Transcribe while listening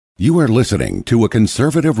You are listening to a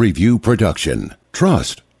Conservative Review production.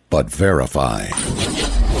 Trust, but verify.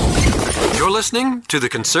 You're listening to The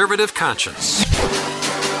Conservative Conscience.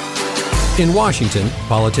 In Washington,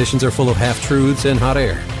 politicians are full of half-truths and hot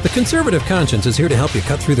air. The Conservative Conscience is here to help you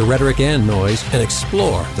cut through the rhetoric and noise and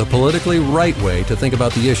explore the politically right way to think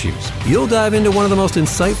about the issues. You'll dive into one of the most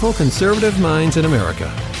insightful conservative minds in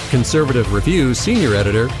America. Conservative Review's senior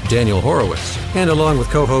editor, Daniel Horowitz. And along with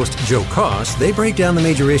co-host Joe Koss, they break down the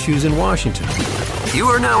major issues in Washington. You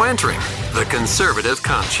are now entering The Conservative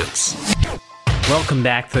Conscience. Welcome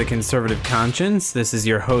back to The Conservative Conscience. This is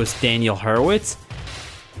your host, Daniel Horowitz.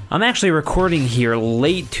 I'm actually recording here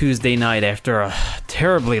late Tuesday night after a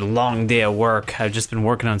terribly long day of work. I've just been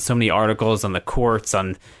working on so many articles on the courts,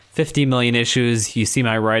 on 50 million issues. You see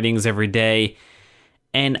my writings every day.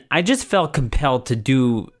 And I just felt compelled to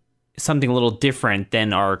do something a little different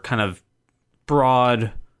than our kind of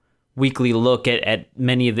broad weekly look at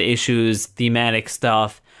many of the issues, thematic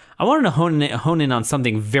stuff. I wanted to hone in on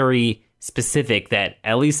something very specific that,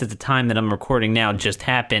 at least at the time that I'm recording now, just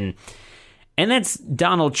happened. And that's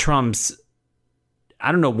Donald Trump's,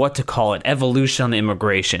 I don't know what to call it, evolution on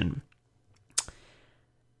immigration.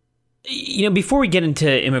 You know, before we get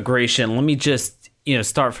into immigration, let me just,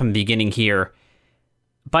 start from the beginning here.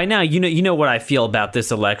 By now, you know what I feel about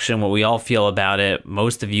this election, what we all feel about it,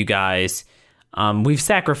 most of you guys. We've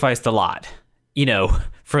sacrificed a lot,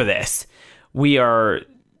 for this. We are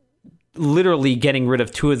literally getting rid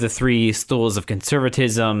of two of the three stools of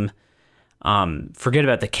conservatism. Forget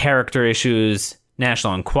about the character issues,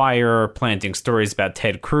 National Enquirer, planting stories about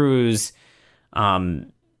Ted Cruz.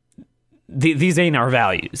 These ain't our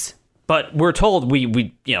values. But we're told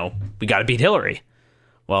we got to beat Hillary.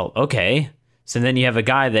 Well, okay. So then you have a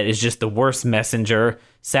guy that is just the worst messenger,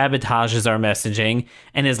 sabotages our messaging,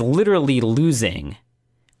 and is literally losing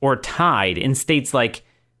or tied in states like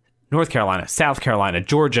North Carolina, South Carolina,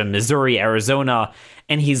 Georgia, Missouri, Arizona,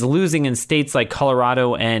 and he's losing in states like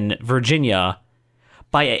Colorado and Virginia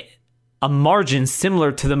by a margin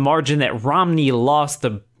similar to the margin that Romney lost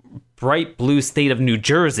the bright blue state of New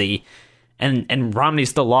Jersey, and Romney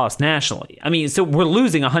still lost nationally. I mean, so we're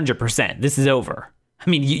losing 100%. This is over. I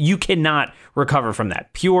mean, you cannot recover from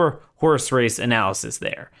that. Pure horse race analysis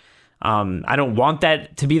there. I don't want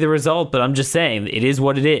that to be the result, but I'm just saying it is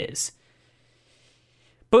what it is.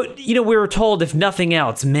 But, we were told, if nothing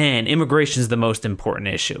else, man, immigration is the most important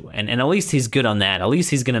issue. And at least he's good on that. At least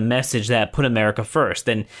he's going to message that, put America first.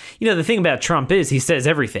 And, the thing about Trump is he says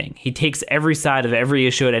everything. He takes every side of every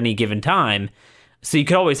issue at any given time. So you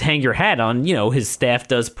could always hang your hat on, his staff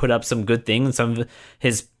does put up some good things, some of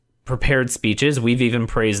his prepared speeches. We've even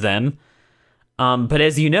praised them. But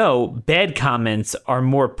as you know, bad comments are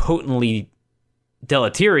more potently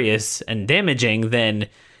deleterious and damaging than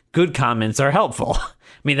good comments are helpful.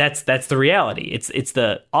 I mean, that's the reality. It's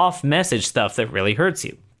the off-message stuff that really hurts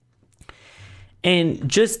you. And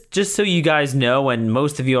just so you guys know, and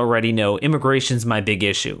most of you already know, immigration's my big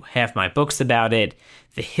issue. Half my book's about it,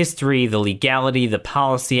 the history, the legality, the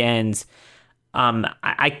policy ends.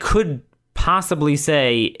 I could possibly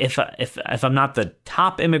say, if I'm not the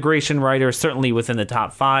top immigration writer, certainly within the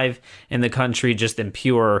top 5 in the country, just in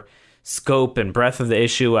pure scope and breadth of the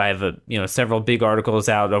issue. I have several big articles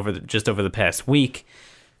out over the past week.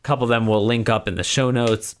 A couple of them will link up in the show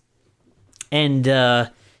notes. And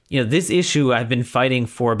this issue I've been fighting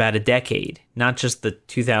for about a decade, not just the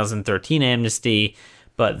 2013 amnesty,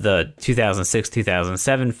 but the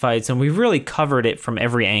 2006-2007 fights. And we've really covered it from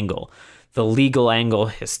every angle. The legal angle,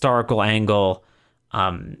 historical angle,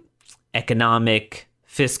 economic,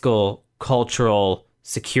 fiscal, cultural,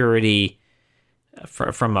 security,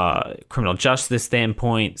 from a criminal justice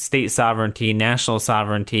standpoint, state sovereignty, national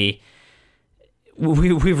sovereignty.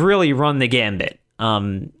 We've really run the gambit.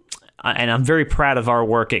 And I'm very proud of our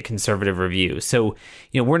work at Conservative Review. So,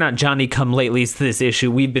 we're not Johnny-come-latelys to this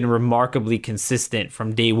issue. We've been remarkably consistent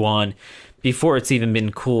from day one, before it's even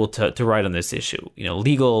been cool to write on this issue.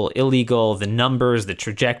 Legal, illegal, the numbers, the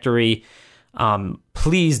trajectory.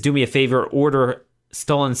 Please do me a favor, order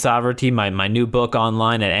Stolen Sovereignty, my new book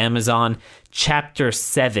online at Amazon. Chapter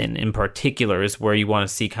 7 in particular is where you want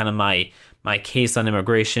to see kind of my case on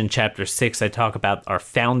immigration. Chapter 6, I talk about our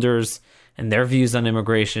founders and their views on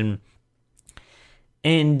immigration.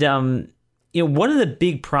 And, one of the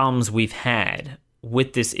big problems we've had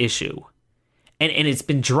with this issue, and it's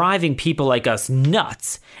been driving people like us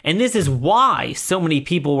nuts, and this is why so many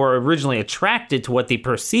people were originally attracted to what they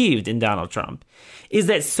perceived in Donald Trump, is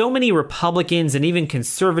that so many Republicans and even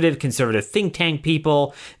conservative think tank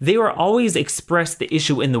people, they were always expressed the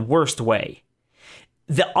issue in the worst way.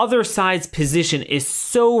 The other side's position is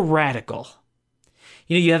so radical.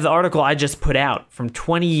 You have the article I just put out from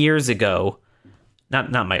 20 years ago.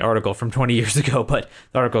 Not my article from 20 years ago, but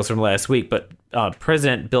the articles from last week. But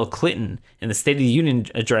President Bill Clinton in the State of the Union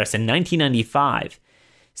address in 1995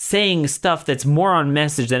 saying stuff that's more on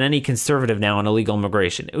message than any conservative now on illegal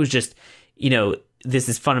immigration. It was just, this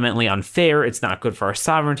is fundamentally unfair. It's not good for our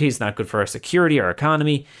sovereignty. It's not good for our security, our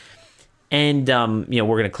economy. And, we're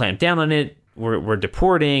going to clamp down on it. We're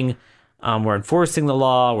deporting. We're enforcing the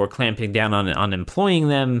law. We're clamping down on employing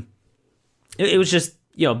them. It was just,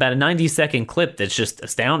 about a 90-second clip that's just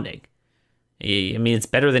astounding. I mean, it's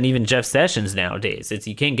better than even Jeff Sessions nowadays.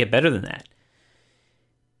 You can't get better than that.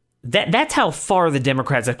 That's how far the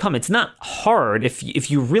Democrats have come. It's not hard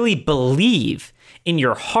if you really believe in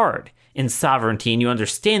your heart in sovereignty and you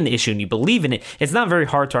understand the issue and you believe in it. It's not very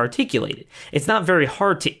hard to articulate it. It's not very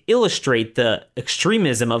hard to illustrate the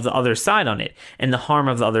extremism of the other side on it and the harm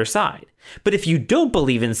of the other side. But if you don't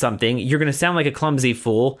believe in something, you're going to sound like a clumsy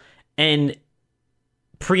fool and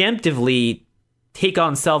preemptively take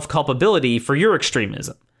on self-culpability for your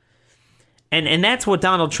extremism. And that's what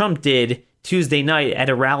Donald Trump did Tuesday night at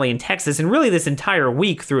a rally in Texas, and really this entire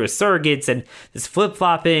week through his surrogates and this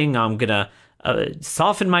flip-flopping. I'm going to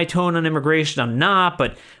soften my tone on immigration. I'm not,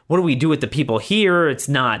 but what do we do with the people here? It's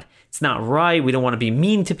not right. We don't want to be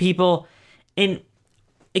mean to people. And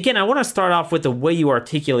again, I want to start off with the way you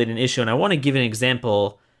articulate an issue, and I want to give an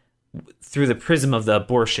example through the prism of the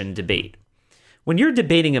abortion debate. When you're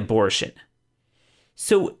debating abortion,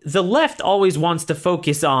 so the left always wants to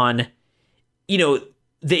focus on,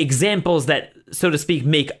 the examples that, so to speak,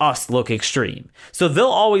 make us look extreme. So they'll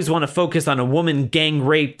always want to focus on a woman gang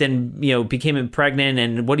raped and, became pregnant,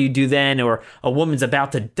 and what do you do then? Or a woman's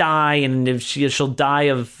about to die, and if she'll die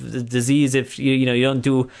of the disease if you don't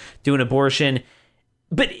do an abortion.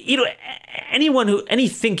 But, any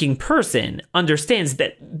thinking person understands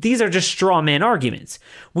that these are just straw man arguments.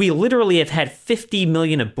 We literally have had 50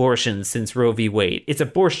 million abortions since Roe v. Wade. It's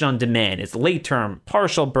abortion on demand. It's late term,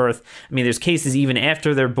 partial birth. I mean, there's cases even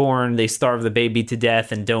after they're born, they starve the baby to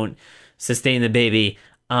death and don't sustain the baby.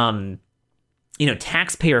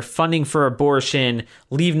 Taxpayer funding for abortion,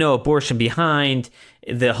 leave no abortion behind.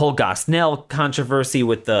 The whole Gosnell controversy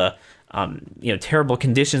with the, terrible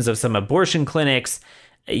conditions of some abortion clinics.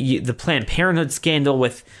 The Planned Parenthood scandal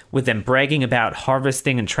with them bragging about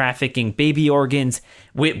harvesting and trafficking baby organs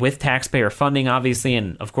with taxpayer funding, obviously.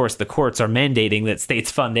 And of course, the courts are mandating that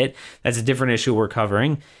states fund it. That's a different issue we're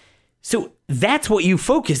covering. So that's what you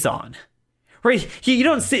focus on, right? You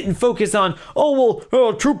don't sit and focus on,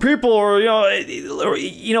 two people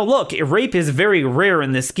look, rape is very rare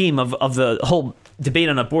in the scheme of the whole debate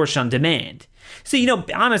on abortion on demand. So,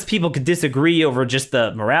 honest people could disagree over just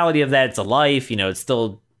the morality of that. It's a life, it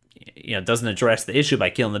still, doesn't address the issue by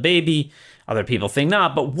killing the baby. Other people think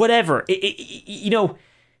not, but whatever. If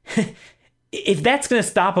that's going to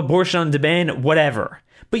stop abortion on demand, whatever.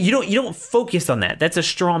 But you don't focus on that. That's a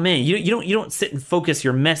straw man. You don't sit and focus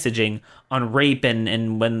your messaging on rape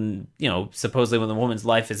and when, supposedly when the woman's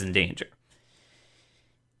life is in danger.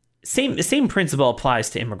 Same principle applies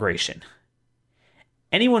to immigration.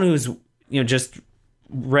 Anyone who's just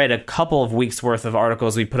read a couple of weeks worth of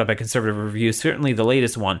articles we put up at Conservative Review, certainly the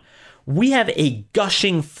latest one, we have a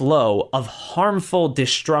gushing flow of harmful,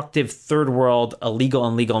 destructive, third world, illegal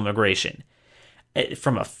and legal immigration.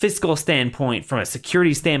 From a fiscal standpoint, from a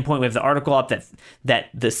security standpoint, we have the article up that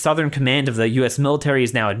the Southern Command of the U.S. military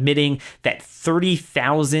is now admitting that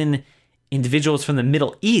 30,000 individuals from the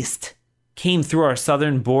Middle East came through our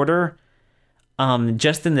southern border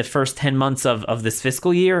just in the first 10 months of this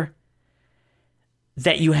fiscal year.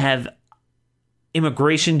 That you have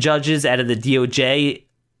immigration judges out of the DOJ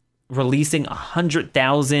releasing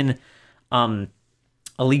 100,000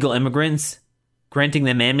 illegal immigrants, granting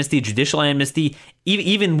them amnesty, judicial amnesty,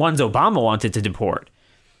 even ones Obama wanted to deport.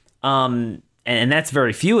 And that's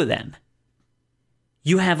very few of them.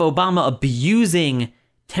 You have Obama abusing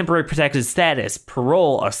temporary protected status,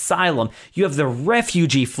 parole, asylum. You have the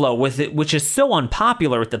refugee flow with it, which is so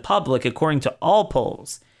unpopular with the public, according to all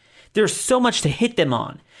polls. There's so much to hit them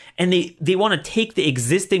on. And they want to take the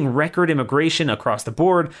existing record immigration across the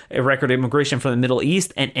board, a record immigration from the Middle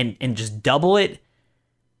East, and just double it.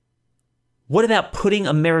 What about putting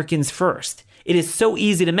Americans first? It is so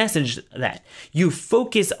easy to message that. You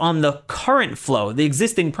focus on the current flow, the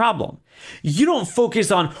existing problem. You don't focus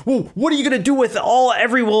on, well, what are you going to do with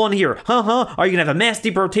everyone here? Are you going to have a mass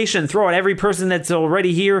deportation and throw out every person that's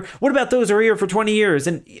already here? What about those who are here for 20 years?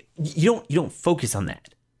 And you don't focus on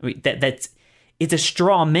that. I mean, it's a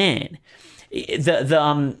straw man.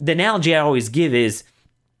 The analogy I always give is,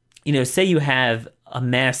 say you have a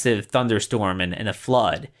massive thunderstorm and a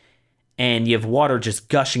flood, and you have water just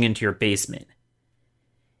gushing into your basement.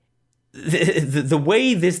 The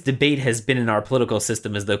way this debate has been in our political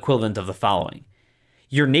system is the equivalent of the following.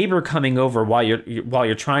 Your neighbor coming over while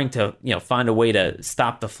you're trying to find a way to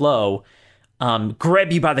stop the flow,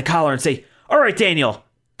 grab you by the collar and say, "All right, Daniel,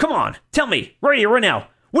 come on, tell me right here, right now,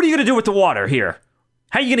 what are you going to do with the water here?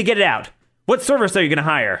 How are you going to get it out? What service are you going to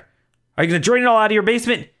hire? Are you going to drain it all out of your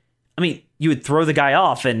basement?" I mean, you would throw the guy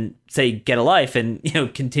off and say, "Get a life," and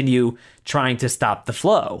continue trying to stop the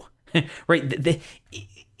flow, right?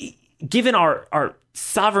 Given our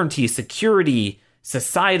sovereignty, security,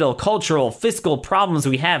 societal, cultural, fiscal problems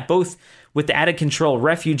we have, both with the out-of-control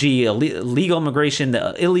refugee, illegal immigration,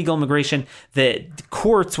 the illegal immigration, the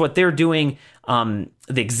courts, what they're doing, the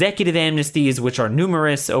executive amnesties, which are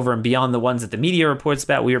numerous over and beyond the ones that the media reports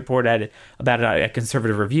about. We report about it at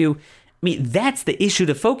Conservative Review. I mean, that's the issue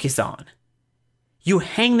to focus on. You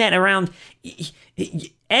hang that around.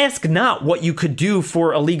 Ask not what you could do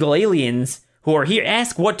for illegal aliens who are here.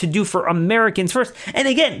 Ask what to do for Americans first. And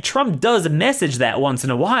again, Trump does message that once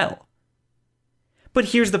in a while. But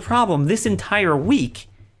here's the problem. This entire week,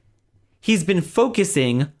 he's been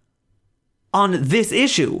focusing on this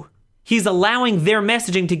issue. He's allowing their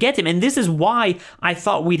messaging to get him. And this is why I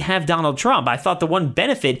thought we'd have Donald Trump. I thought the one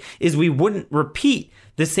benefit is we wouldn't repeat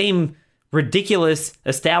the same ridiculous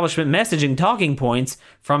establishment messaging talking points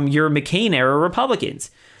from your McCain-era Republicans.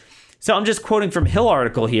 So I'm just quoting from Hill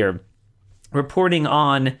article here, reporting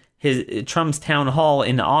on Trump's town hall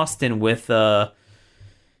in Austin with Sean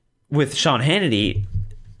Hannity,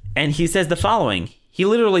 and he says the following. He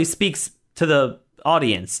literally speaks to the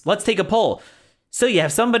audience. Let's take a poll. So you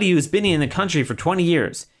have somebody who's been in the country for 20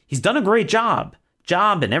 years. He's done a great job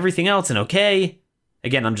and everything else, and okay.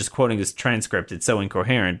 Again, I'm just quoting this transcript. It's so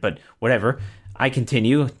incoherent, but whatever. I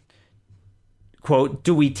continue. Quote,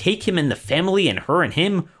 "Do we take him and the family and her and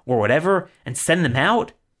him or whatever and send them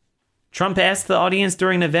out?" Trump asked the audience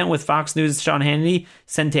during an event with Fox News' Sean Hannity,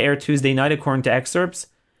 sent to air Tuesday night, according to excerpts.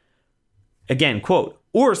 Again, quote,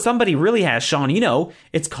 "Or somebody really has, Sean,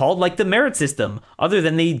 it's called like the merit system. Other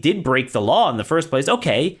than they did break the law in the first place.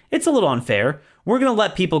 Okay, it's a little unfair. We're going to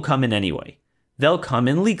let people come in anyway. They'll come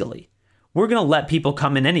in legally. We're going to let people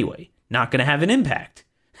come in anyway. Not going to have an impact."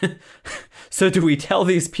 So do we tell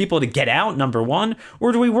these people to get out, number one,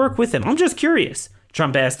 or do we work with them? I'm just curious.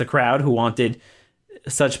 Trump asked the crowd who wanted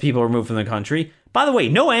such people removed from the country. By the way,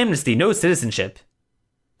 no amnesty, no citizenship.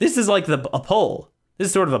 This is like a poll. This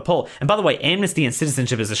is sort of a poll. And by the way, amnesty and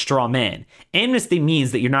citizenship is a straw man. Amnesty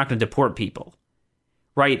means that you're not going to deport people,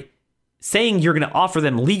 right? Saying you're going to offer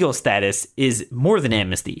them legal status is more than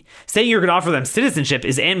amnesty. Saying you're going to offer them citizenship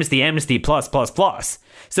is amnesty plus.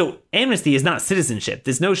 So amnesty is not citizenship.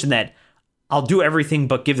 This notion that I'll do everything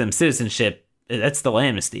but give them citizenship, that's still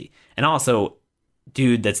amnesty. And also,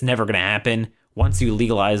 dude, that's never going to happen. Once you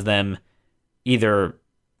legalize them, either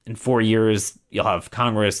in 4 years, you'll have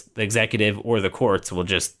Congress, the executive, or the courts will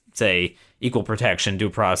just say equal protection,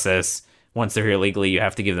 due process. Once they're here legally, you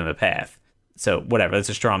have to give them a path. So whatever, that's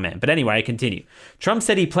a straw man. But anyway, I continue. Trump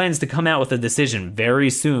said he plans to come out with a decision very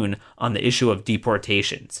soon on the issue of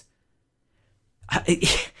deportations.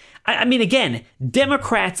 I mean, again,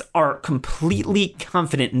 Democrats are completely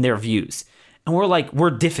confident in their views. And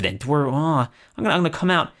we're diffident. I'm going to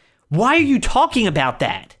come out. Why are you talking about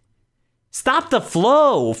that? Stop the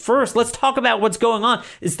flow first. Let's talk about what's going on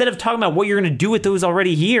instead of talking about what you're going to do with those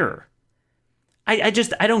already here. I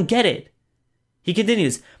don't get it. He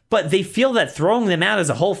continues, but they feel that throwing them out as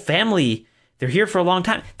a whole family, they're here for a long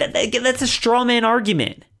time. That's a straw man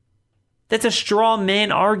argument. That's a straw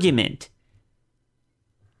man argument.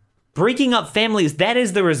 Breaking up families, that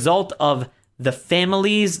is the result of the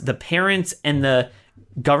families, the parents, and the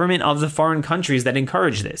government of the foreign countries that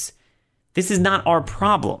encourage this. This is not our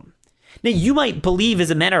problem. Now, you might believe as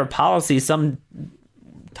a matter of policy some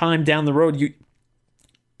time down the road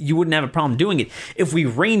you wouldn't have a problem doing it. If we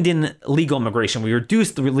reined in legal immigration, we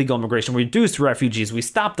reduced the illegal immigration, we reduced refugees, we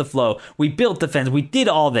stopped the flow, we built the fence, we did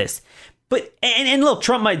all this. But and look,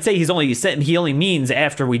 Trump might say he only means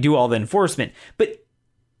after we do all the enforcement. But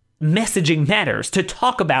messaging matters. To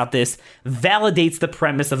talk about this validates the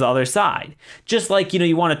premise of the other side. Just like,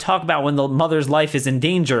 you want to talk about when the mother's life is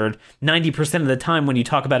endangered 90% of the time when you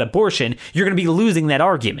talk about abortion, you're going to be losing that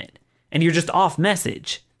argument. And you're just off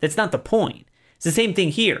message. That's not the point. It's the same thing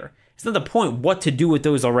here. It's not the point what to do with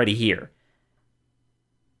those already here.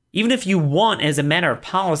 Even if you want, as a matter of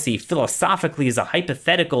policy, philosophically, as a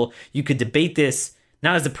hypothetical, you could debate this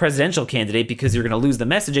not as a presidential candidate because you're going to lose the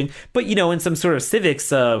messaging, but, in some sort of civics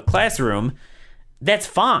classroom, that's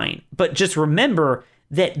fine. But just remember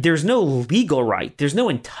that there's no legal right. There's no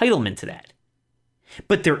entitlement to that.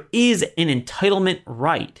 But there is an entitlement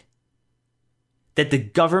right that the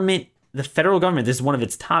government, the federal government, this is one of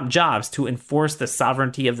its top jobs, to enforce the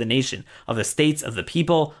sovereignty of the nation, of the states, of the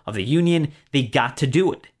people, of the union. They got to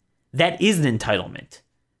do it. That is an entitlement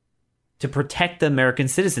to protect the American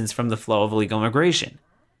citizens from the flow of illegal immigration,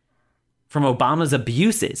 from Obama's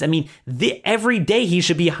abuses. I mean, every day he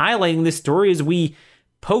should be highlighting this story as we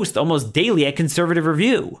post almost daily at Conservative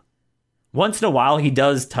Review. Once in a while, he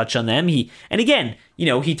does touch on them. And again,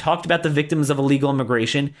 he talked about the victims of illegal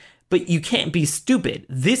immigration, but you can't be stupid.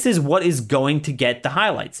 This is what is going to get the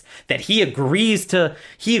highlights. That he agrees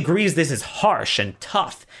this is harsh and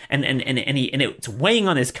tough, and it's weighing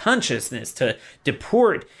on his consciousness to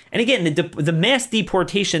deport. And again, the mass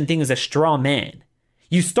deportation thing is a straw man.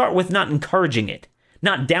 You start with not encouraging it,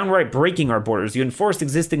 not downright breaking our borders. You enforce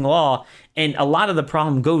existing law, and a lot of the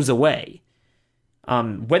problem goes away.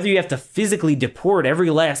 Whether you have to physically deport every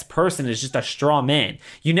last person is just a straw man.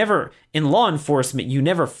 In law enforcement, you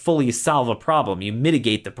never fully solve a problem. You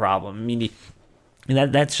mitigate the problem. I mean,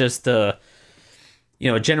 that's just a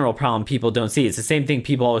general problem people don't see. It's the same thing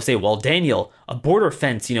people always say, well, Daniel, a border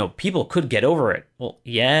fence, people could get over it. Well,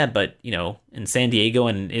 yeah, but, in San Diego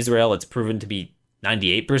and in Israel, it's proven to be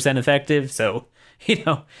 98% effective. So,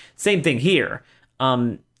 same thing here.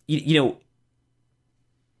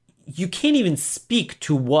 You can't even speak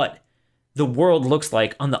to what the world looks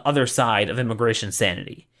like on the other side of immigration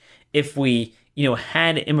sanity. If we,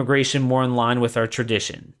 had immigration more in line with our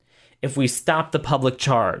tradition, if we stopped the public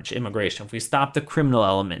charge immigration, if we stopped the criminal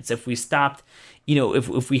elements, if we stopped,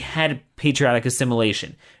 if we had patriotic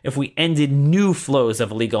assimilation, if we ended new flows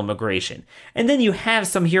of illegal immigration, and then you have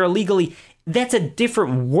some here illegally, that's a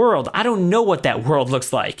different world. I don't know what that world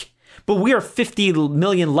looks like. But we are 50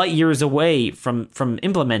 million light years away from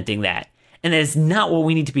implementing that. And that is not what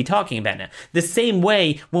we need to be talking about now. The same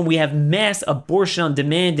way when we have mass abortion on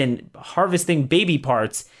demand and harvesting baby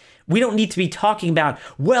parts, we don't need to be talking about,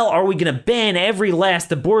 well, are we going to ban every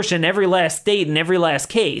last abortion, every last state, and every last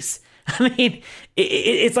case? I mean,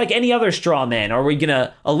 it's like any other straw man. Are we going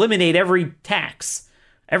to eliminate every tax,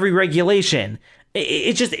 every regulation?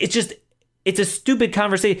 It's a stupid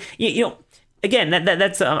conversation. Again,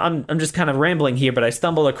 that's I'm just kind of rambling here, but I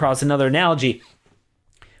stumbled across another analogy.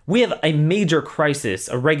 We have a major crisis,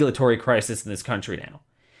 a regulatory crisis in this country now.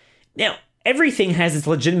 Now, everything has its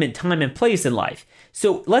legitimate time and place in life.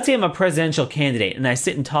 So let's say I'm a presidential candidate and I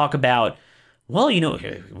sit and talk about, well, we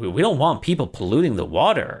don't want people polluting the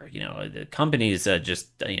water. The companies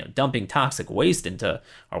just dumping toxic waste into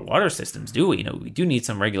our water systems, do we? We do need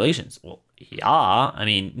some regulations. Well, yeah, I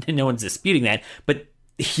mean, no one's disputing that, but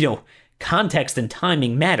context and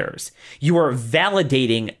timing matters. You are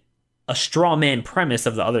validating a straw man premise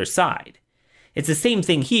of the other side. It's the same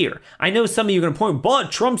thing here. I know some of you are going to point,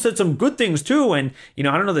 but Trump said some good things too. And, I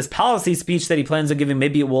don't know, this policy speech that he plans on giving,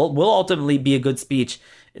 maybe it will ultimately be a good speech.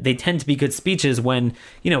 They tend to be good speeches when,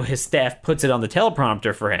 his staff puts it on the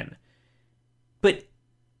teleprompter for him. But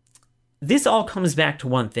this all comes back to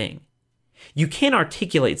one thing. You can't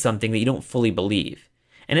articulate something that you don't fully believe.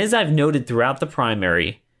 And as I've noted throughout the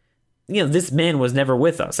primary, this man was never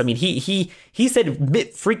with us. I mean, he said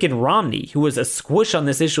Mitt freaking Romney, who was a squish on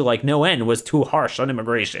this issue like no end, was too harsh on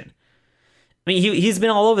immigration. I mean, he's been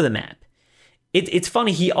all over the map. It's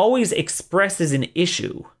funny, he always expresses an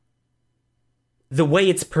issue the way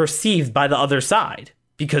it's perceived by the other side,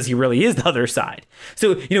 because he really is the other side.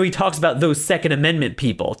 So, he talks about those Second Amendment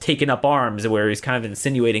people taking up arms, where he's kind of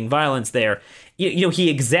insinuating violence there. He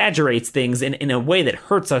exaggerates things in a way that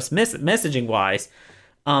hurts us messaging-wise.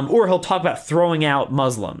 Or he'll talk about throwing out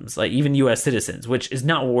Muslims, like even U.S. citizens, which is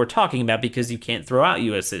not what we're talking about, because you can't throw out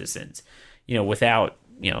U.S. citizens, without,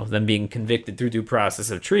 them being convicted through due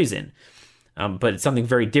process of treason. But it's something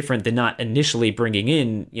very different than not initially bringing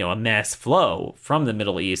in, a mass flow from the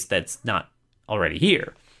Middle East that's not already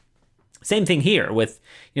here. Same thing here with,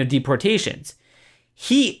 deportations.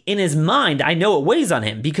 He, in his mind, I know it weighs on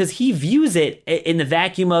him because he views it in the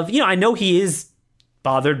vacuum of, I know he is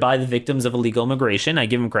bothered by the victims of illegal immigration. I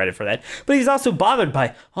give him credit for that. But he's also bothered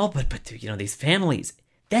by, but these families.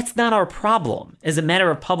 That's not our problem as a matter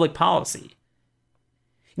of public policy.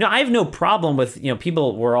 I have no problem with,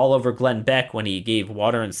 people were all over Glenn Beck when he gave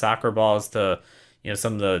water and soccer balls to,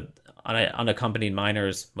 some of the unaccompanied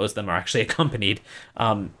minors. Most of them are actually accompanied,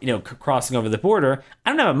 crossing over the border.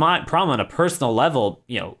 I don't have a problem on a personal level,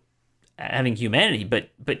 having humanity, but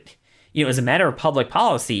as a matter of public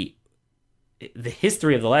policy, the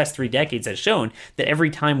history of the last 3 decades has shown that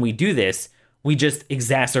every time we do this, we just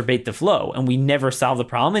exacerbate the flow and we never solve the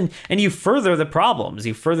problem. And you further the problems.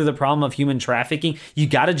 You further the problem of human trafficking. You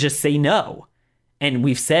got to just say no. And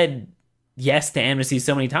we've said yes to amnesty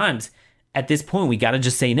so many times. At this point, we got to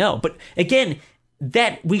just say no. But again,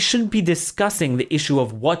 that we shouldn't be discussing the issue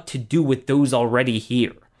of what to do with those already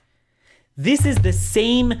here. This is the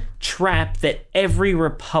same trap that every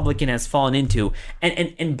Republican has fallen into.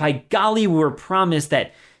 And by golly, we were promised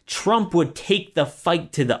that Trump would take the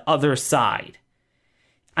fight to the other side.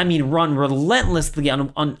 I mean, run relentlessly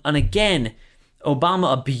on again,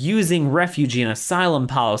 Obama abusing refugee and asylum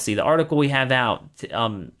policy. The article we have out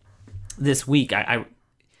this week.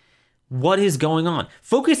 What is going on?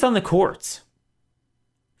 Focus on the courts.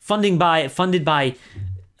 Funded by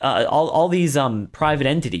all these private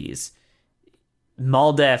entities,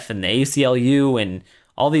 MALDEF and the ACLU and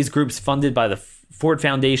all these groups funded by the Ford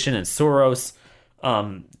Foundation and Soros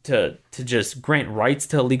to just grant rights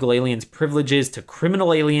to illegal aliens, privileges to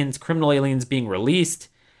criminal aliens being released.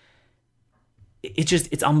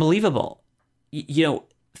 It's unbelievable.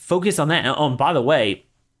 Focus on that. Oh, and by the way,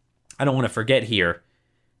 I don't want to forget here.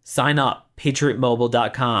 Sign up,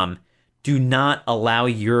 patriotmobile.com. Do not allow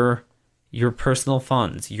your personal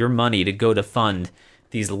funds, your money to go to fund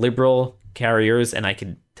these liberal carriers. And I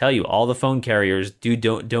can tell you, all the phone carriers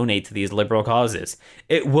don't donate to these liberal causes.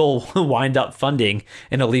 It will wind up funding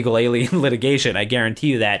an illegal alien litigation. I guarantee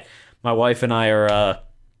you that. My wife and I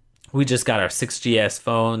we just got our 6GS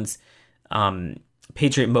phones.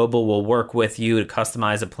 Patriot Mobile will work with you to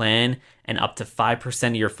customize a plan, and up to 5%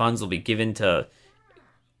 of your funds will be given to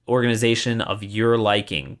organization of your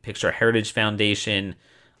liking. Picture Heritage Foundation,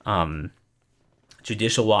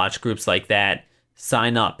 Judicial Watch, groups like that.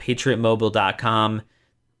 Sign up, patriotmobile.com.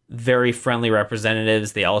 Very friendly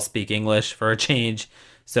representatives. They all speak English for a change.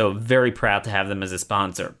 So very proud to have them as a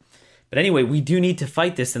sponsor. But anyway, we do need to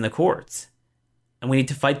fight this in the courts. And we need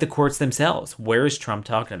to fight the courts themselves. Where is Trump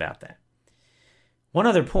talking about that? One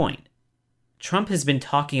other point. Trump has been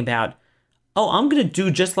talking about, I'm going to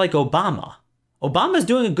do just like Obama. Obama's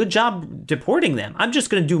doing a good job deporting them. I'm just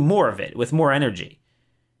going to do more of it with more energy.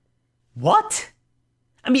 What?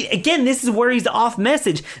 I mean, again, this is where he's off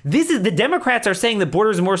message. The Democrats are saying the border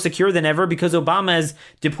is more secure than ever because Obama has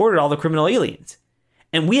deported all the criminal aliens.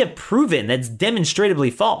 And we have proven that's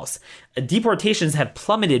demonstrably false. Deportations have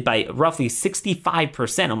plummeted by roughly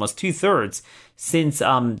 65%, almost 2/3, since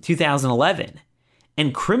 2011.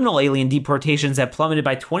 And criminal alien deportations have plummeted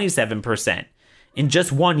by 27% in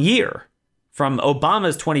just 1 year, from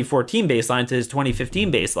Obama's 2014 baseline to his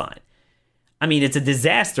 2015 baseline. I mean, it's a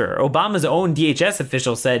disaster. Obama's own DHS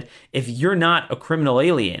official said, if you're not a criminal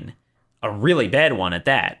alien, a really bad one at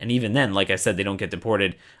that, and even then, like I said, they don't get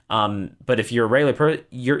deported. But if you're a regular person,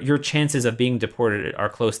 your chances of being deported are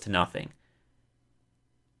close to nothing.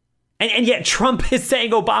 And yet Trump is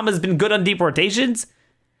saying Obama's been good on deportations?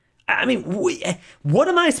 I mean, what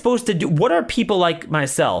am I supposed to do? What are people like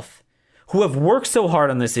myself who have worked so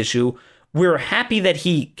hard on this issue? We're happy that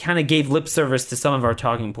he kind of gave lip service to some of our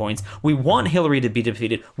talking points. We want Hillary to be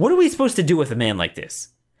defeated. What are we supposed to do with a man like this?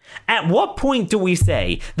 At what point do we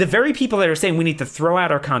say, the very people that are saying we need to throw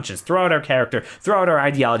out our conscience, throw out our character, throw out our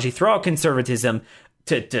ideology, throw out conservatism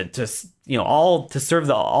to serve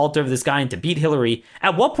the altar of this guy and to beat Hillary,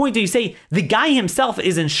 at what point do you say the guy himself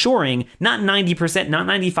is ensuring not 90%, not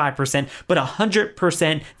 95%, but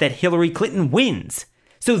 100% that Hillary Clinton wins?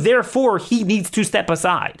 So therefore, he needs to step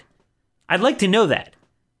aside. I'd like to know that.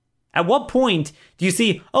 At what point do you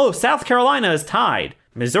see, South Carolina is tied,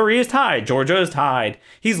 Missouri is tied, Georgia is tied.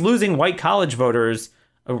 He's losing white college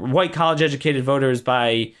educated voters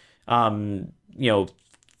by,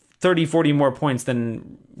 30, 40 more points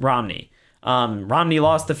than Romney. Romney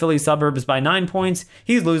lost the Philly suburbs by 9 points.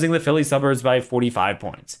 He's losing the Philly suburbs by 45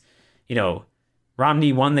 points.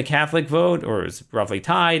 Romney won the Catholic vote, or is roughly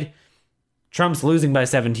tied. Trump's losing by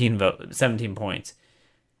 17 points.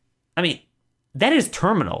 I mean, that is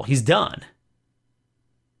terminal. He's done.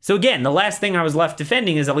 So again, the last thing I was left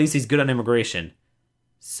defending is at least he's good on immigration.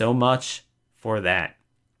 So much for that.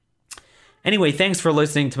 Anyway, thanks for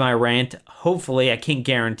listening to my rant. Hopefully, I can't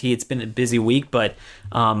guarantee it's been a busy week, but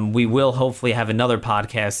we will hopefully have another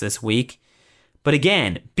podcast this week. But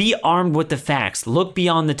again, be armed with the facts. Look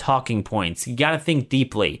beyond the talking points. You got to think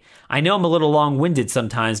deeply. I know I'm a little long-winded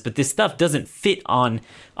sometimes, but this stuff doesn't fit on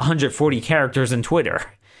 140 characters in Twitter.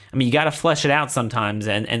 I mean, you got to flesh it out sometimes,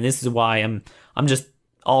 and this is why I'm just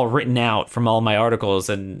all written out from all my articles,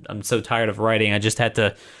 and I'm so tired of writing. I just had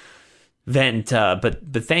to vent.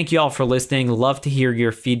 But thank you all for listening. Love to hear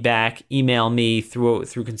your feedback. Email me through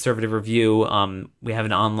Conservative Review. We have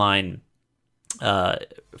an online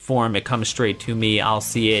form. It comes straight to me. I'll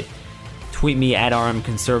see it. Tweet me at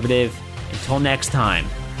RMConservative. Until next time,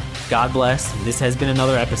 God bless. This has been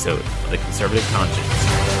another episode of The Conservative Conscience.